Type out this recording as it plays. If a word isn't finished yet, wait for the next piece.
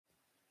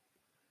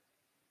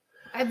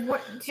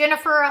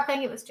Jennifer, I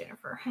think it was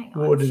Jennifer. Hang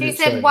on. What did She it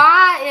said, say?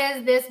 why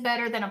is this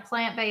better than a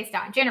plant-based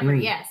diet? Jennifer,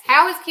 yes.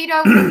 How is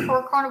keto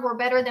or carnivore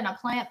better than a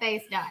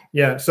plant-based diet?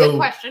 Yeah, so good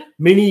question.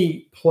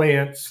 Many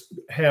plants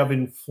have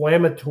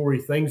inflammatory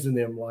things in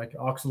them like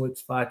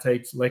oxalates,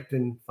 phytates,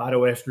 lectin,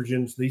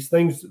 phytoestrogens. These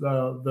things,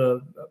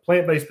 the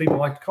plant-based people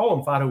like to call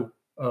them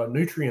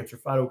phytonutrients or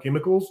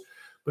phytochemicals,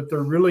 but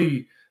they're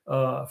really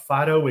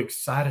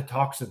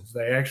phytoexcitotoxins.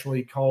 They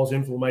actually cause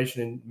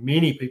inflammation in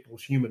many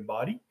people's human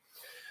body.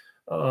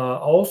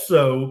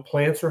 Also,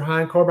 plants are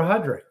high in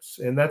carbohydrates,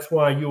 and that's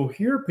why you'll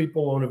hear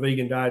people on a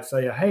vegan diet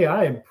say, hey,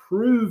 I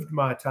improved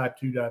my type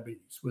 2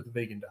 diabetes with a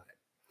vegan diet.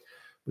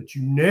 But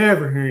you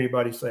never hear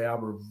anybody say, I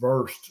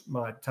reversed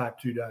my type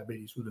 2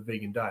 diabetes with a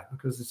vegan diet,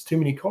 because it's too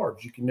many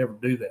carbs. You can never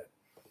do that.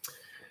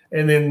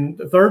 And then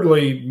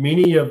thirdly,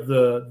 many of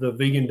the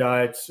vegan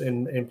diets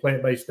and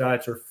plant-based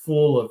diets are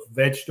full of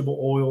vegetable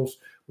oils,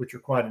 which are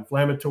quite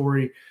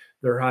inflammatory.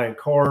 They're high in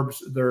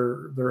carbs.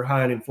 They're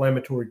high in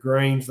inflammatory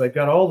grains. They've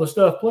got all the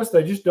stuff. Plus,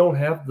 they just don't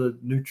have the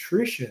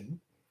nutrition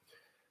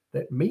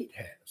that meat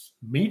has.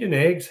 Meat and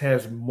eggs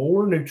has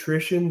more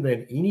nutrition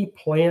than any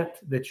plant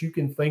that you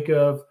can think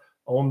of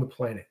on the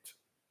planet.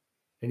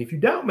 And if you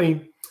doubt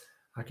me,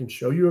 I can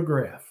show you a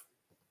graph.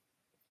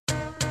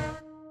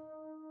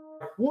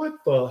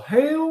 What the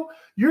hell?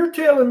 You're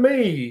telling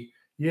me?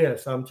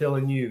 Yes, I'm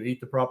telling you,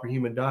 eat the proper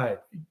human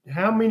diet.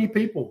 How many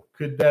people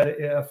could that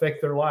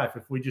affect their life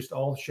if we just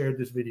all shared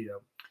this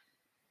video?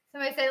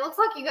 Somebody said, it looks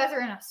like you guys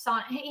are in a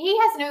sauna. He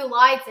has new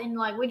lights, and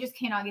like we just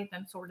cannot get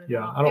them sorted out.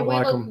 Yeah, I don't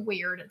like them.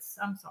 Weird.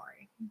 I'm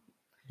sorry.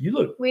 You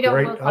look we don't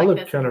great. Look I like look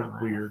this kind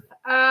of weird.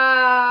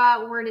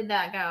 Where did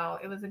that go?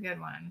 It was a good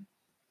one.